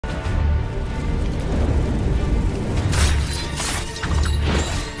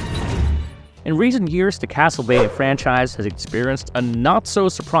In recent years, the Castlevania franchise has experienced a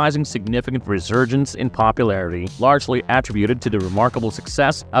not-so-surprising significant resurgence in popularity, largely attributed to the remarkable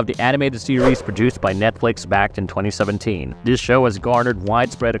success of the animated series produced by Netflix back in 2017. This show has garnered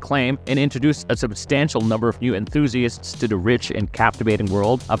widespread acclaim and introduced a substantial number of new enthusiasts to the rich and captivating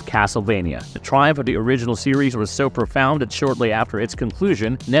world of Castlevania. The triumph of the original series was so profound that shortly after its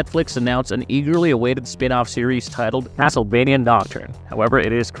conclusion, Netflix announced an eagerly awaited spin-off series titled Castlevania Nocturne. However,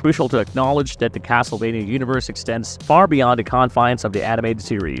 it is crucial to acknowledge that the Castlevania universe extends far beyond the confines of the animated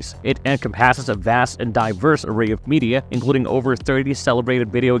series. It encompasses a vast and diverse array of media, including over 30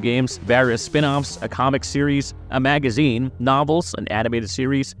 celebrated video games, various spin-offs, a comic series, a magazine, novels, an animated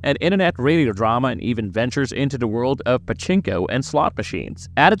series, an internet radio drama, and even ventures into the world of pachinko and slot machines.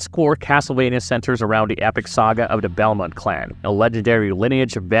 At its core, Castlevania centers around the epic saga of the Belmont clan, a legendary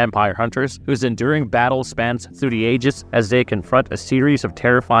lineage of vampire hunters whose enduring battle spans through the ages as they confront a series of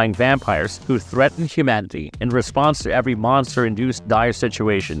terrifying vampires who threaten humanity. In response to every monster-induced dire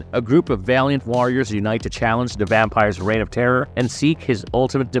situation, a group of valiant warriors unite to challenge the vampire's reign of terror and seek his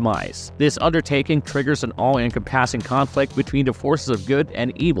ultimate demise. This undertaking triggers an all-encompassing conflict between the forces of good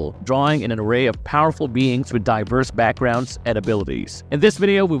and evil, drawing in an array of powerful beings with diverse backgrounds and abilities. In this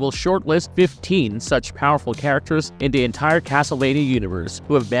video, we will shortlist 15 such powerful characters in the entire Castlevania universe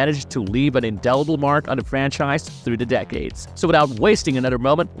who have managed to leave an indelible mark on the franchise through the decades. So without wasting another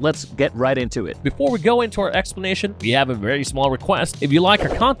moment, let's get right into it. Before we go into our explanation, we have a very small request. If you like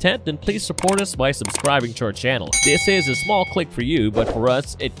our content, then please support us by subscribing to our channel. This is a small click for you, but for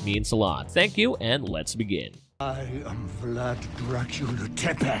us, it means a lot. Thank you, and let's begin. I am Vlad Dracula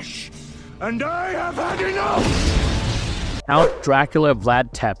Tepesh, and I have had enough! Count Dracula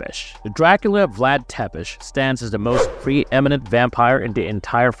Vlad Tepesh. The Dracula Vlad Tepesh stands as the most preeminent vampire in the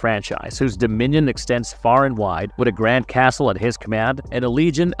entire franchise, whose dominion extends far and wide, with a grand castle at his command and a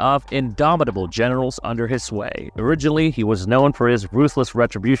legion of indomitable generals under his sway. Originally, he was known for his ruthless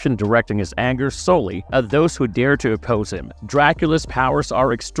retribution, directing his anger solely at those who dare to oppose him. Dracula's powers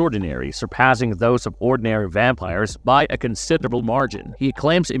are extraordinary, surpassing those of ordinary vampires by a considerable margin. He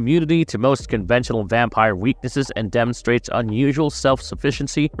claims immunity to most conventional vampire weaknesses and demonstrates unusual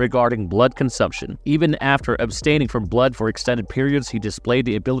self-sufficiency regarding blood consumption. Even after abstaining from blood for extended periods, he displayed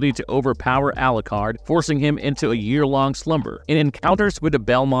the ability to overpower Alucard, forcing him into a year-long slumber. In encounters with the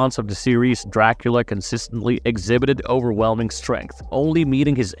Belmonts of the series, Dracula consistently exhibited overwhelming strength, only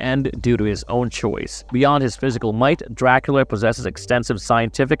meeting his end due to his own choice. Beyond his physical might, Dracula possesses extensive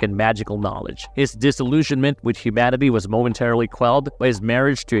scientific and magical knowledge. His disillusionment with humanity was momentarily quelled by his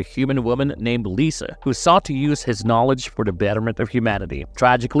marriage to a human woman named Lisa, who sought to use his knowledge for the betterment of humanity.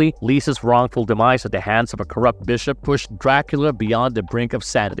 Tragically, Lisa's wrongful demise at the hands of a corrupt bishop pushed Dracula beyond the brink of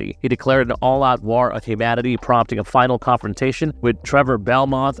sanity. He declared an all-out war on humanity, prompting a final confrontation with Trevor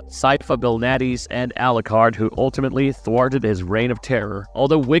Belmont, Sypha Belnades, and Alucard, who ultimately thwarted his reign of terror.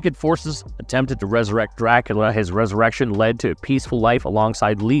 Although wicked forces attempted to resurrect Dracula, his resurrection led to a peaceful life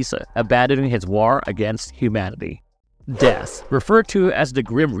alongside Lisa, abandoning his war against humanity. Death. Referred to as the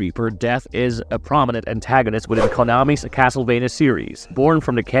Grim Reaper, Death is a prominent antagonist within Konami's Castlevania series. Born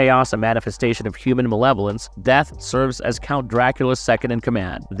from the chaos and manifestation of human malevolence, Death serves as Count Dracula's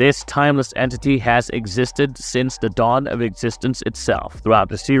second-in-command. This timeless entity has existed since the dawn of existence itself. Throughout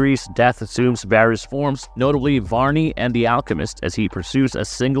the series, Death assumes various forms, notably Varney and the Alchemist, as he pursues a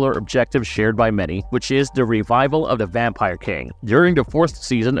singular objective shared by many, which is the revival of the Vampire King. During the 4th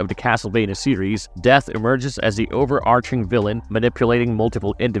season of the Castlevania series, Death emerges as the overarching villain, manipulating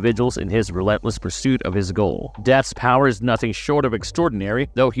multiple individuals in his relentless pursuit of his goal. Death's power is nothing short of extraordinary,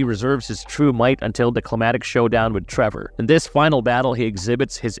 though he reserves his true might until the climatic showdown with Trevor. In this final battle, he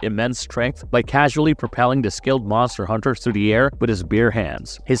exhibits his immense strength by casually propelling the skilled monster hunter through the air with his bare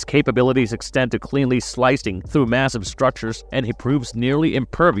hands. His capabilities extend to cleanly slicing through massive structures, and he proves nearly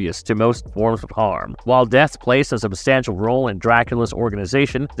impervious to most forms of harm. While Death plays a substantial role in Dracula's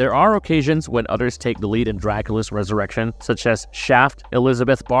organization, there are occasions when others take the lead in Dracula's resurrection, such as Shaft,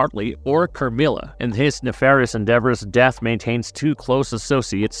 Elizabeth Bartley, or Carmilla. In his nefarious endeavors, Death maintains two close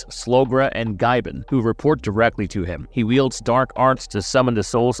associates, Slogra and Gaibin, who report directly to him. He wields dark arts to summon the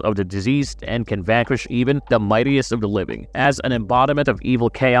souls of the deceased and can vanquish even the mightiest of the living. As an embodiment of evil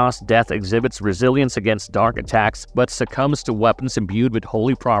chaos, Death exhibits resilience against dark attacks, but succumbs to weapons imbued with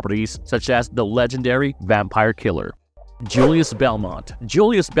holy properties, such as the legendary Vampire Killer. Julius Belmont.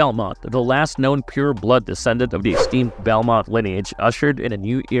 Julius Belmont, the last known pure-blood descendant of the esteemed Belmont lineage, ushered in a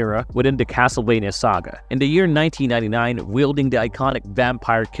new era within the Castlevania saga. In the year 1999, wielding the iconic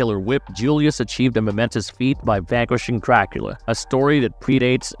vampire killer whip, Julius achieved a momentous feat by vanquishing Dracula, a story that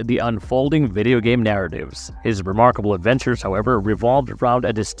predates the unfolding video game narratives. His remarkable adventures, however, revolved around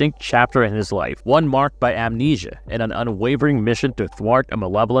a distinct chapter in his life, one marked by amnesia and an unwavering mission to thwart a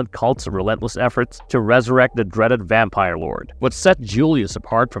malevolent cult's relentless efforts to resurrect the dreaded vampire lord. What set Julius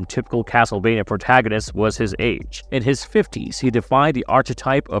apart from typical Castlevania protagonists was his age. In his 50s, he defied the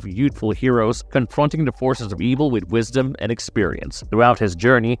archetype of youthful heroes, confronting the forces of evil with wisdom and experience. Throughout his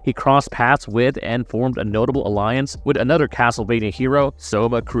journey, he crossed paths with and formed a notable alliance with another Castlevania hero,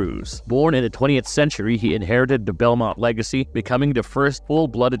 Soma Cruz. Born in the 20th century, he inherited the Belmont legacy, becoming the first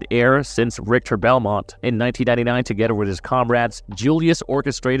full-blooded heir since Richter Belmont. In 1999, together with his comrades, Julius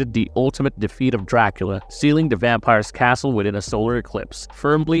orchestrated the ultimate defeat of Dracula, sealing the vampire's castle within a solar eclipse,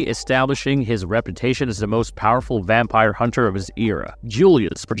 firmly establishing his reputation as the most powerful vampire hunter of his era.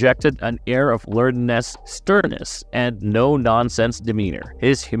 Julius projected an air of learnedness, sternness, and no-nonsense demeanor.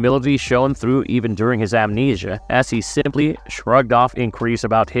 His humility shone through even during his amnesia, as he simply shrugged off inquiries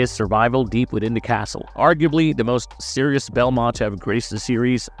about his survival deep within the castle. Arguably the most serious Belmont to have graced the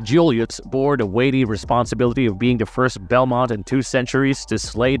series, Julius bore the weighty responsibility of being the first Belmont in 2 centuries to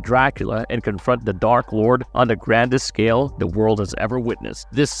slay Dracula and confront the Dark Lord on the grandest scale the world has ever witnessed.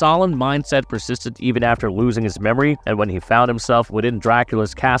 This solemn mindset persisted even after losing his memory, and when he found himself within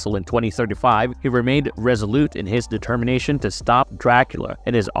Dracula's castle in 2035, he remained resolute in his determination to stop Dracula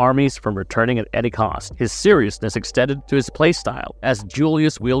and his armies from returning at any cost. His seriousness extended to his playstyle, as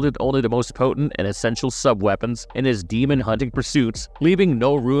Julius wielded only the most potent and essential sub-weapons in his demon-hunting pursuits, leaving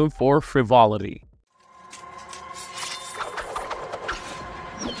no room for frivolity.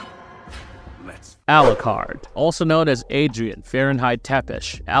 Alucard. Also known as Adrian Fahrenheit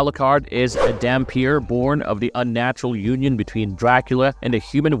Tepesch, Alucard is a Dhampir born of the unnatural union between Dracula and the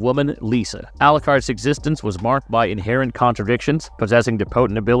human woman Lisa. Alucard's existence was marked by inherent contradictions, possessing the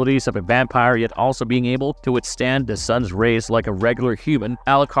potent abilities of a vampire yet also being able to withstand the sun's rays like a regular human.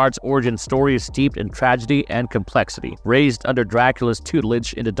 Alucard's origin story is steeped in tragedy and complexity. Raised under Dracula's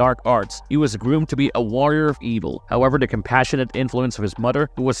tutelage in the dark arts, he was groomed to be a warrior of evil. However, the compassionate influence of his mother,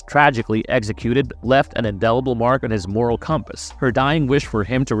 who was tragically executed, left an indelible mark on his moral compass. Her dying wish for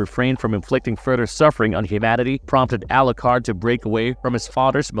him to refrain from inflicting further suffering on humanity prompted Alucard to break away from his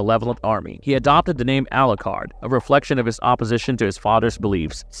father's malevolent army. He adopted the name Alucard, a reflection of his opposition to his father's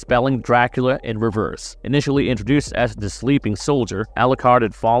beliefs, spelling Dracula in reverse. Initially introduced as the sleeping soldier, Alucard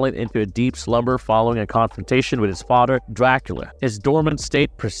had fallen into a deep slumber following a confrontation with his father, Dracula. His dormant state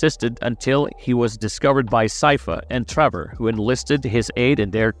persisted until he was discovered by Sypha and Trevor, who enlisted his aid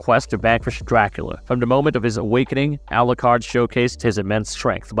in their quest to vanquish Dracula. From the moment of his awakening, Alucard showcased his immense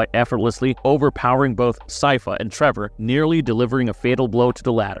strength by effortlessly overpowering both Sypha and Trevor, nearly delivering a fatal blow to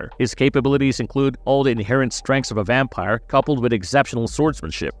the latter. His capabilities include all the inherent strengths of a vampire, coupled with exceptional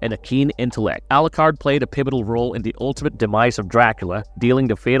swordsmanship and a keen intellect. Alucard played a pivotal role in the ultimate demise of Dracula, dealing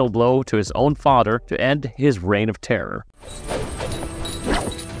the fatal blow to his own father to end his reign of terror.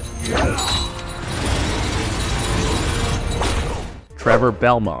 Trevor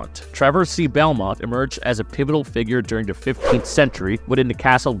Belmont. Trevor C. Belmont emerged as a pivotal figure during the 15th century within the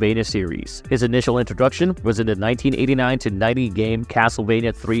Castlevania series. His initial introduction was in the 1989-90 game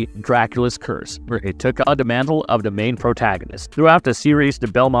Castlevania III Dracula's Curse, where he took on the mantle of the main protagonist. Throughout the series, the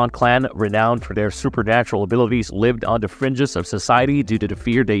Belmont clan, renowned for their supernatural abilities, lived on the fringes of society due to the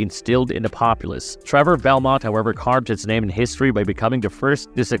fear they instilled in the populace. Trevor Belmont, however, carved his name in history by becoming the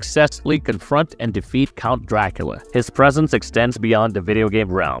first to successfully confront and defeat Count Dracula. His presence extends beyond the video game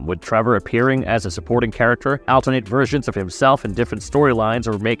realm, with Trevor appearing as a supporting character, alternate versions of himself in different storylines,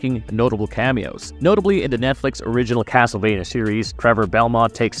 or making notable cameos. Notably, in the Netflix original Castlevania series, Trevor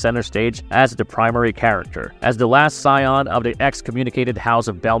Belmont takes center stage as the primary character. As the last scion of the excommunicated House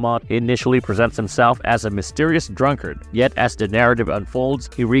of Belmont, he initially presents himself as a mysterious drunkard, yet as the narrative unfolds,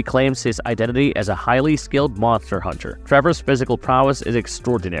 he reclaims his identity as a highly skilled monster hunter. Trevor's physical prowess is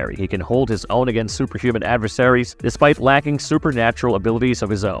extraordinary. He can hold his own against superhuman adversaries, despite lacking supernatural abilities of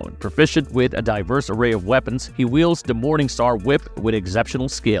his own. Proficient with a diverse array of weapons, he wields the Morningstar Whip with exceptional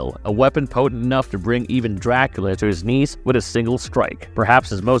skill, a weapon potent enough to bring even Dracula to his knees with a single strike. Perhaps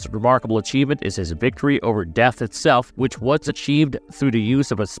his most remarkable achievement is his victory over death itself, which was achieved through the use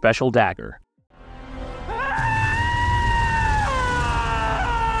of a special dagger.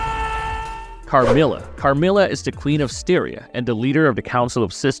 Carmilla. Carmilla is the Queen of Styria and the leader of the Council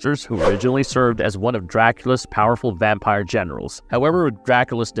of Sisters, who originally served as one of Dracula's powerful vampire generals. However, with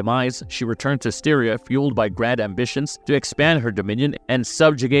Dracula's demise, she returned to Styria fueled by grand ambitions to expand her dominion and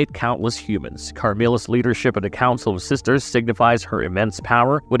subjugate countless humans. Carmilla's leadership of the Council of Sisters signifies her immense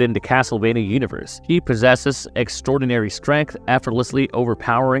power within the Castlevania universe. She possesses extraordinary strength, effortlessly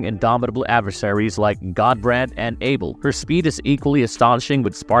overpowering indomitable adversaries like Godbrand and Abel. Her speed is equally astonishing,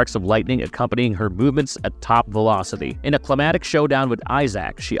 with sparks of lightning accompanying her movements at top velocity. In a climatic showdown with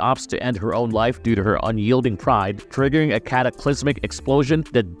Isaac, she opts to end her own life due to her unyielding pride, triggering a cataclysmic explosion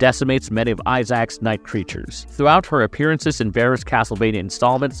that decimates many of Isaac's night creatures. Throughout her appearances in various Castlevania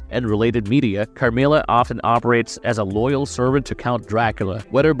installments and related media, Carmilla often operates as a loyal servant to Count Dracula,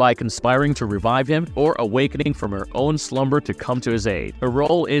 whether by conspiring to revive him or awakening from her own slumber to come to his aid. Her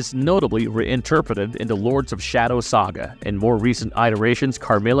role is notably reinterpreted in the Lords of Shadow saga. In more recent iterations,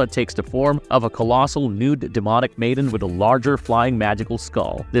 Carmilla takes the form of a colossal nude demonic maiden with a larger flying magical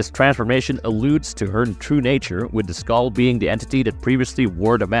skull. This transformation alludes to her true nature, with the skull being the entity that previously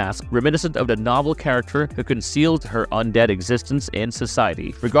wore the mask, reminiscent of the novel character who concealed her undead existence in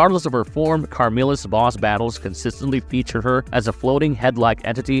society. Regardless of her form, Carmilla's boss battles consistently feature her as a floating head-like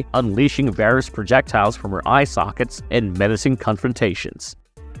entity, unleashing various projectiles from her eye sockets in menacing confrontations.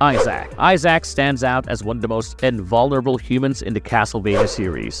 Isaac stands out as one of the most invulnerable humans in the Castlevania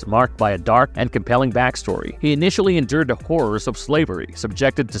series, marked by a dark and compelling backstory. He initially endured the horrors of slavery,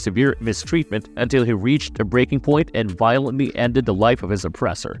 subjected to severe mistreatment until he reached a breaking point and violently ended the life of his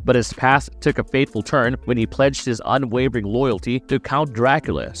oppressor. But his path took a fateful turn when he pledged his unwavering loyalty to Count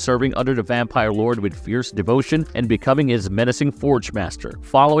Dracula, serving under the vampire lord with fierce devotion and becoming his menacing forge master.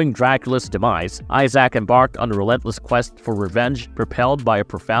 Following Dracula's demise, Isaac embarked on a relentless quest for revenge, propelled by a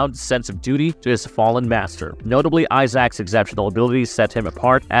profound sense of duty to his fallen master. Notably, Isaac's exceptional abilities set him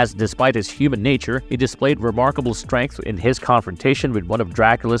apart, as despite his human nature, he displayed remarkable strength in his confrontation with one of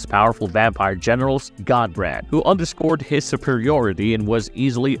Dracula's powerful vampire generals, Godbrand, who underscored his superiority and was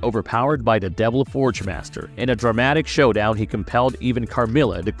easily overpowered by the Devil Forge Master. In a dramatic showdown, he compelled even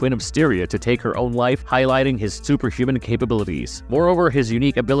Carmilla, the Queen of Styria, to take her own life, highlighting his superhuman capabilities. Moreover, his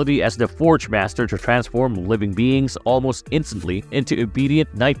unique ability as the Forge Master to transform living beings almost instantly into obedient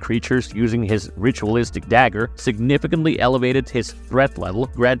night creatures using his ritualistic dagger significantly elevated his threat level,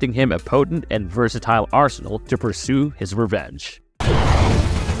 granting him a potent and versatile arsenal to pursue his revenge.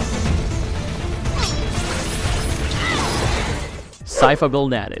 Sypha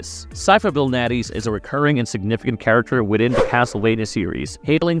Bilnatis. Sypha Bilnatis is a recurring and significant character within the Castlevania series.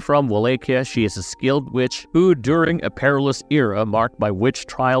 Hailing from Wallachia, she is a skilled witch who, during a perilous era marked by witch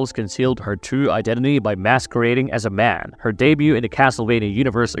trials, concealed her true identity by masquerading as a man. Her debut in the Castlevania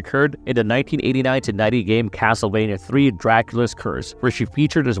universe occurred in the 1989-90 game Castlevania III: Dracula's Curse, where she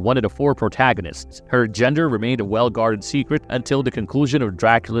featured as one of the 4 protagonists. Her gender remained a well-guarded secret until the conclusion of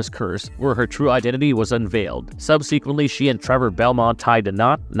Dracula's Curse, where her true identity was unveiled. Subsequently, she and Trevor Belmont tied the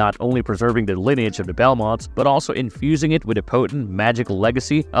knot, not only preserving the lineage of the Belmonts, but also infusing it with a potent magical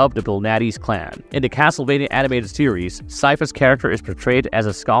legacy of the Bilnatis clan. In the Castlevania animated series, Sypha's character is portrayed as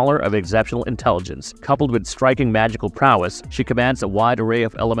a scholar of exceptional intelligence. Coupled with striking magical prowess, she commands a wide array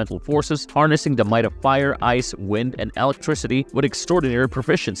of elemental forces, harnessing the might of fire, ice, wind, and electricity with extraordinary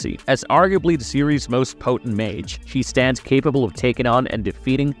proficiency. As arguably the series' most potent mage, she stands capable of taking on and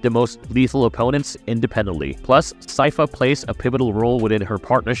defeating the most lethal opponents independently. Plus, Sypha plays a pivotal role within her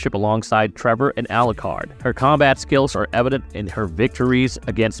partnership alongside Trevor and Alucard. Her combat skills are evident in her victories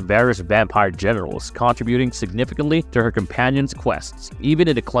against various vampire generals, contributing significantly to her companion's quests. Even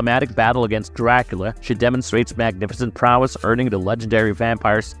in a climatic battle against Dracula, she demonstrates magnificent prowess, earning the legendary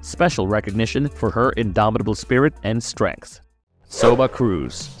vampire's special recognition for her indomitable spirit and strength. Soma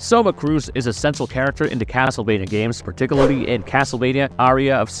Cruz. Soma Cruz is a central character in the Castlevania games, particularly in Castlevania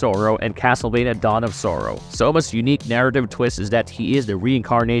Aria of Sorrow and Castlevania Dawn of Sorrow. Soma's unique narrative twist is that he is the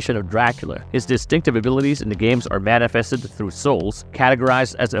reincarnation of Dracula. His distinctive abilities in the games are manifested through souls,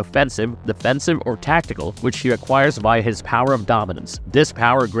 categorized as offensive, defensive, or tactical, which he acquires via his power of dominance. This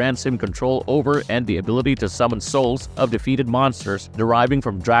power grants him control over and the ability to summon souls of defeated monsters, deriving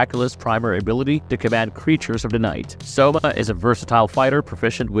from Dracula's primary ability to command creatures of the night. Soma is a versatile fighter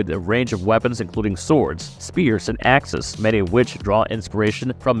proficient with a range of weapons including swords, spears, and axes, many of which draw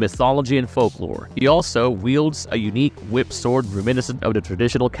inspiration from mythology and folklore. He also wields a unique whip sword reminiscent of the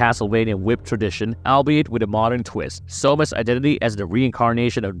traditional Castlevania whip tradition, albeit with a modern twist. Soma's identity as the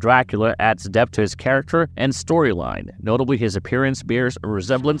reincarnation of Dracula adds depth to his character and storyline. Notably, his appearance bears a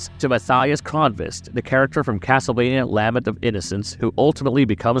resemblance to Matthias Kronvist, the character from Castlevania Lament of Innocence, who ultimately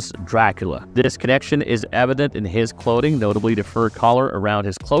becomes Dracula. This connection is evident in his clothing, notably the fur collar around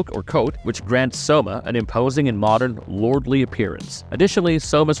his cloak or coat, which grants Soma an imposing and modern, lordly appearance. Additionally,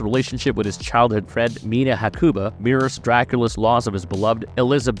 Soma's relationship with his childhood friend Mina Hakuba mirrors Dracula's loss of his beloved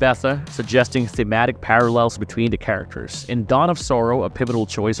Elizabetha, suggesting thematic parallels between the characters. In Dawn of Sorrow, a pivotal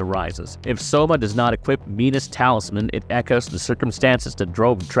choice arises. If Soma does not equip Mina's talisman, it echoes the circumstances that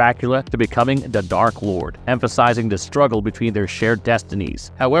drove Dracula to becoming the Dark Lord, emphasizing the struggle between their shared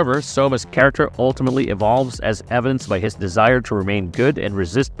destinies. However, Soma's character ultimately evolves as evidenced by his desire to remain good and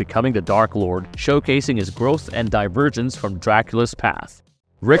resist becoming the Dark Lord, showcasing his growth and divergence from Dracula's path.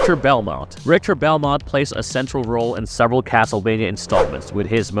 Richter Belmont. Richter Belmont plays a central role in several Castlevania installments, with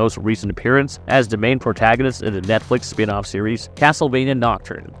his most recent appearance as the main protagonist in the Netflix spin-off series Castlevania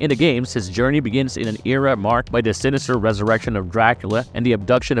Nocturne. In the games, his journey begins in an era marked by the sinister resurrection of Dracula and the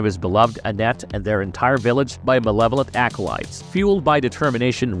abduction of his beloved Annette and their entire village by malevolent acolytes. Fueled by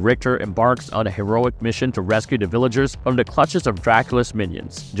determination, Richter embarks on a heroic mission to rescue the villagers from the clutches of Dracula's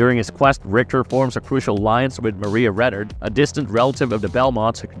minions. During his quest, Richter forms a crucial alliance with Maria Renard, a distant relative of the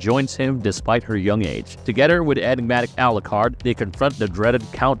Belmonts who joins him despite her young age. Together with enigmatic Alucard, they confront the dreaded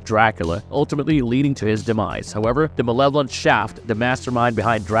Count Dracula, ultimately leading to his demise. However, the malevolent Shaft, the mastermind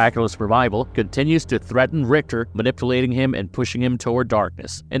behind Dracula's revival, continues to threaten Richter, manipulating him and pushing him toward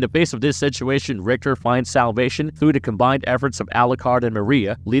darkness. In the face of this situation, Richter finds salvation through the combined efforts of Alucard and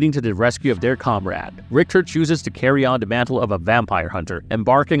Maria, leading to the rescue of their comrade. Richter chooses to carry on the mantle of a vampire hunter,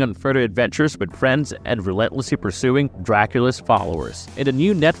 embarking on further adventures with friends and relentlessly pursuing Dracula's followers. In the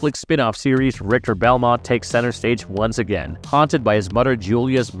new Netflix spin-off series, Richter Belmont takes center stage once again. Haunted by his mother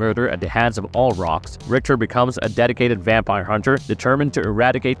Julia's murder at the hands of Allrox, Richter becomes a dedicated vampire hunter determined to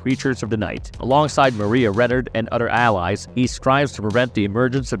eradicate creatures of the night. Alongside Maria Renard and other allies, he strives to prevent the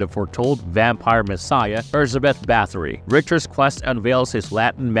emergence of the foretold vampire messiah, Elizabeth Bathory. Richter's quest unveils his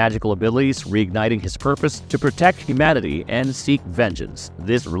Latin magical abilities, reigniting his purpose to protect humanity and seek vengeance.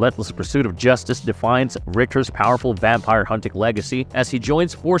 This relentless pursuit of justice defines Richter's powerful vampire hunting legacy as he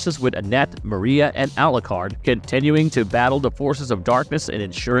joins forces with Annette, Maria, and Alucard, continuing to battle the forces of darkness and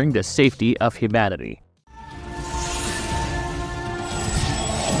ensuring the safety of humanity.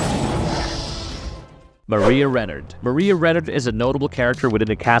 Maria Renard. Maria Renard is a notable character within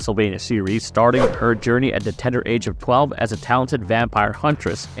the Castlevania series, starting her journey at the tender age of 12 as a talented vampire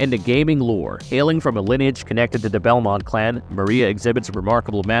huntress in the gaming lore. Hailing from a lineage connected to the Belmont clan, Maria exhibits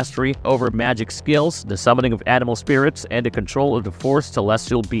remarkable mastery over magic skills, the summoning of animal spirits, and the control of the four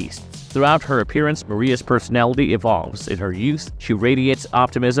celestial beasts. Throughout her appearance, Maria's personality evolves. In her youth, she radiates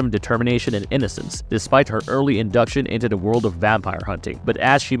optimism, determination, and innocence, despite her early induction into the world of vampire hunting. But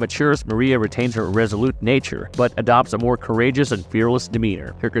as she matures, Maria retains her resolute nature, but adopts a more courageous and fearless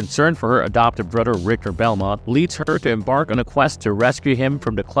demeanor. Her concern for her adoptive brother Richter Belmont leads her to embark on a quest to rescue him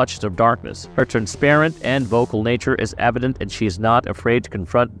from the clutches of darkness. Her transparent and vocal nature is evident, and she is not afraid to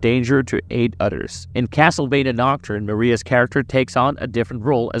confront danger to aid others. In Castlevania Nocturne, Maria's character takes on a different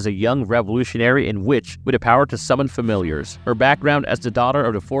role as a young revolutionary and witch with the power to summon familiars. Her background as the daughter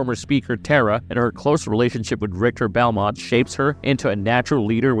of the former speaker Terra and her close relationship with Richter Belmont shapes her into a natural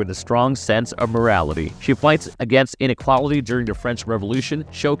leader with a strong sense of morality. She fights against inequality during the French Revolution,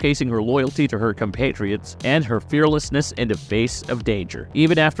 showcasing her loyalty to her compatriots and her fearlessness in the face of danger.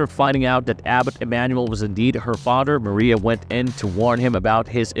 Even after finding out that Abbot Emmanuel was indeed her father, Maria went in to warn him about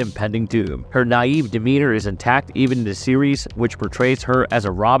his impending doom. Her naive demeanor is intact even in the series, which portrays her as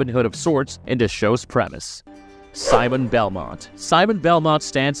a Robin Hood of sorts in the show's premise. Simon Belmont. Simon Belmont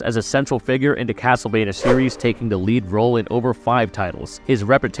stands as a central figure in the Castlevania series, taking the lead role in over 5 titles. His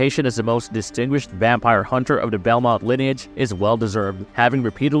reputation as the most distinguished vampire hunter of the Belmont lineage is well-deserved, having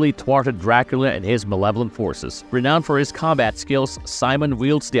repeatedly thwarted Dracula and his malevolent forces. Renowned for his combat skills, Simon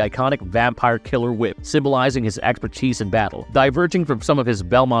wields the iconic vampire killer whip, symbolizing his expertise in battle. Diverging from some of his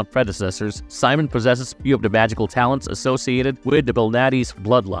Belmont predecessors, Simon possesses few of the magical talents associated with the Belnati's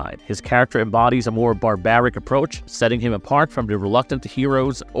bloodline. His character embodies a more barbaric approach, setting him apart from the reluctant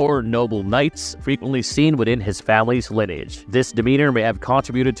heroes or noble knights frequently seen within his family's lineage. This demeanor may have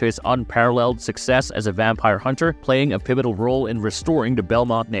contributed to his unparalleled success as a vampire hunter, playing a pivotal role in restoring the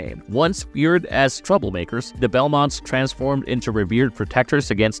Belmont name. Once feared as troublemakers, the Belmonts transformed into revered protectors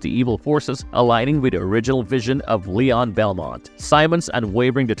against the evil forces, aligning with the original vision of Leon Belmont. Simon's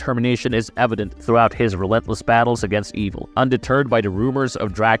unwavering determination is evident throughout his relentless battles against evil. Undeterred by the rumors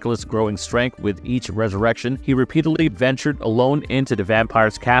of Dracula's growing strength with each resurrection, he He repeatedly ventured alone into the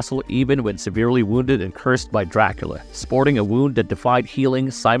vampire's castle even when severely wounded and cursed by Dracula. Sporting a wound that defied healing,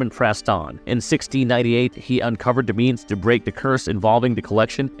 Simon pressed on. In 1698, he uncovered the means to break the curse involving the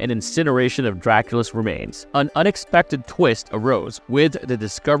collection and incineration of Dracula's remains. An unexpected twist arose with the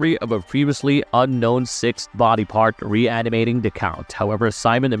discovery of a previously unknown sixth body part reanimating the Count. However,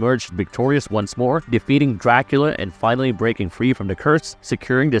 Simon emerged victorious once more, defeating Dracula and finally breaking free from the curse,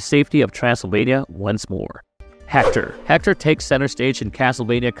 securing the safety of Transylvania once more. Hector. Hector takes center stage in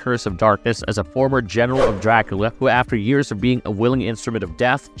Castlevania Curse of Darkness as a former general of Dracula who, after years of being a willing instrument of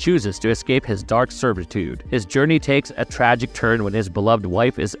death, chooses to escape his dark servitude. His journey takes a tragic turn when his beloved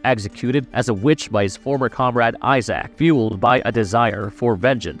wife is executed as a witch by his former comrade Isaac. Fueled by a desire for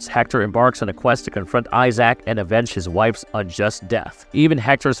vengeance, Hector embarks on a quest to confront Isaac and avenge his wife's unjust death. Even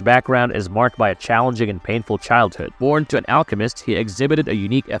Hector's background is marked by a challenging and painful childhood. Born to an alchemist, he exhibited a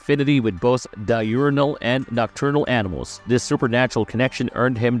unique affinity with both diurnal and nocturnal animals. This supernatural connection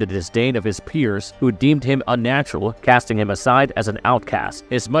earned him the disdain of his peers, who deemed him unnatural, casting him aside as an outcast.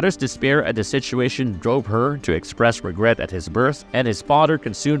 His mother's despair at the situation drove her to express regret at his birth, and his father,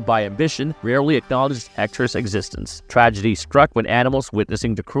 consumed by ambition, rarely acknowledged Hector's existence. Tragedy struck when animals,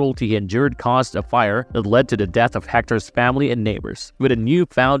 witnessing the cruelty he endured, caused a fire that led to the death of Hector's family and neighbors. With a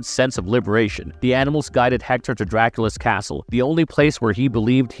newfound sense of liberation, the animals guided Hector to Dracula's castle, the only place where he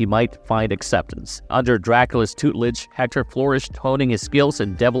believed he might find acceptance. Under Dracula's tutelage, Hector flourished, honing his skills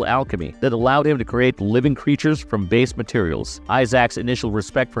in devil alchemy that allowed him to create living creatures from base materials. Isaac's initial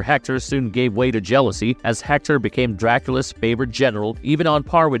respect for Hector soon gave way to jealousy as Hector became Dracula's favorite general, even on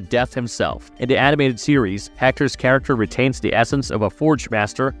par with Death himself. In the animated series, Hector's character retains the essence of a forge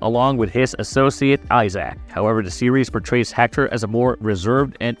master along with his associate Isaac. However, the series portrays Hector as a more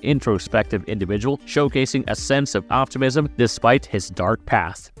reserved and introspective individual, showcasing a sense of optimism despite his dark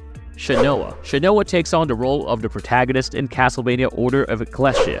past. Shanoa. Shanoa takes on the role of the protagonist in Castlevania Order of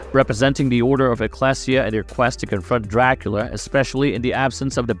Ecclesia, representing the Order of Ecclesia in their quest to confront Dracula, especially in the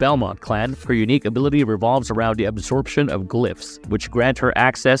absence of the Belmont clan. Her unique ability revolves around the absorption of glyphs, which grant her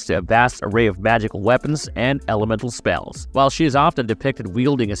access to a vast array of magical weapons and elemental spells. While she is often depicted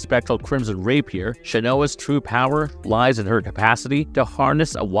wielding a spectral crimson rapier, Shanoa's true power lies in her capacity to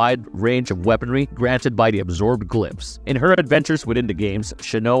harness a wide range of weaponry granted by the absorbed glyphs. In her adventures within the games,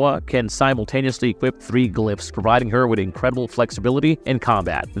 Shanoa can simultaneously equip 3 glyphs, providing her with incredible flexibility in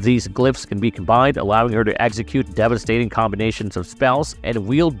combat. These glyphs can be combined, allowing her to execute devastating combinations of spells and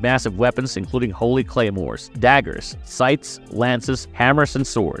wield massive weapons including holy claymores, daggers, scythes, lances, hammers, and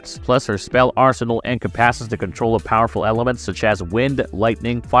swords. Plus, her spell arsenal encompasses the control of powerful elements such as wind,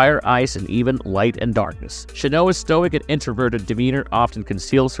 lightning, fire, ice, and even light and darkness. Shanoa's stoic and introverted demeanor often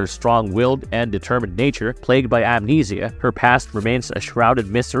conceals her strong-willed and determined nature. Plagued by amnesia, her past remains a shrouded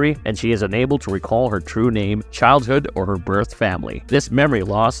mystery, and she is unable to recall her true name, childhood, or her birth family. This memory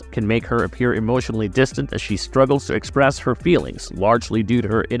loss can make her appear emotionally distant as she struggles to express her feelings, largely due to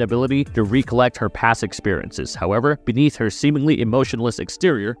her inability to recollect her past experiences. However, beneath her seemingly emotionless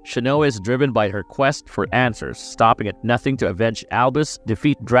exterior, Shanoa is driven by her quest for answers, stopping at nothing to avenge Albus,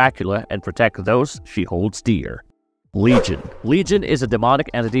 defeat Dracula, and protect those she holds dear. Legion. Legion is a demonic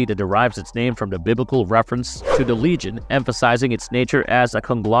entity that derives its name from the biblical reference to the legion, emphasizing its nature as a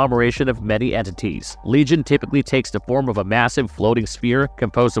conglomeration of many entities. Legion typically takes the form of a massive floating sphere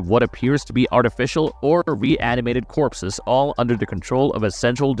composed of what appears to be artificial or reanimated corpses, all under the control of a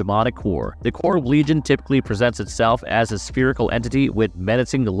central demonic core. The core of Legion typically presents itself as a spherical entity with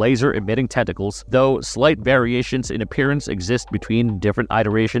menacing laser-emitting tentacles, though slight variations in appearance exist between different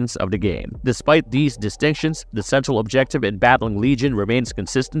iterations of the game. Despite these distinctions, the central objective in battling Legion remains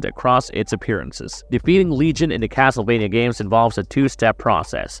consistent across its appearances. Defeating Legion in the Castlevania games involves a 2-step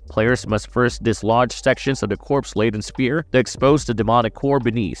process. Players must first dislodge sections of the corpse-laden sphere to expose the demonic core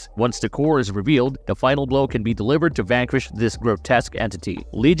beneath. Once the core is revealed, the final blow can be delivered to vanquish this grotesque entity.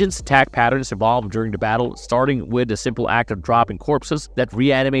 Legion's attack patterns evolve during the battle, starting with the simple act of dropping corpses that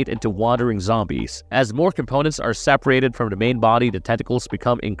reanimate into wandering zombies. As more components are separated from the main body, the tentacles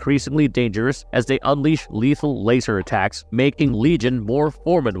become increasingly dangerous as they unleash lethal laser attacks, making Legion more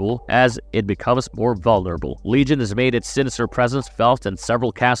formidable as it becomes more vulnerable. Legion has made its sinister presence felt in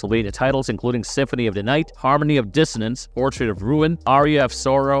several Castlevania titles, including Symphony of the Night, Harmony of Dissonance, Portrait of Ruin, Aria of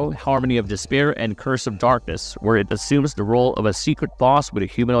Sorrow, Harmony of Despair, and Curse of Darkness, where it assumes the role of a secret boss with a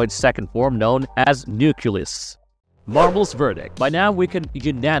humanoid second form known as Nucleus. Marvel's verdict. By now, we can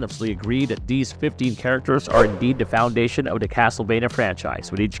unanimously agree that these 15 characters are indeed the foundation of the Castlevania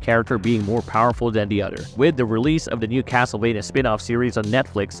franchise, with each character being more powerful than the other. With the release of the new Castlevania spin-off series on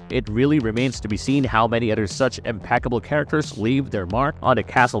Netflix, it really remains to be seen how many other such impeccable characters leave their mark on the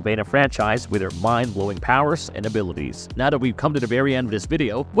Castlevania franchise with their mind-blowing powers and abilities. Now that we've come to the very end of this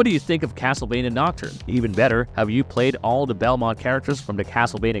video, what do you think of Castlevania Nocturne? Even better, have you played all the Belmont characters from the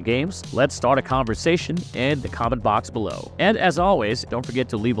Castlevania games? Let's start a conversation in the comment box below. And as always, don't forget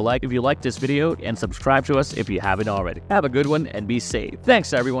to leave a like if you liked this video and subscribe to us if you haven't already. Have a good one and be safe.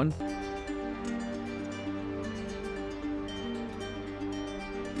 Thanks everyone.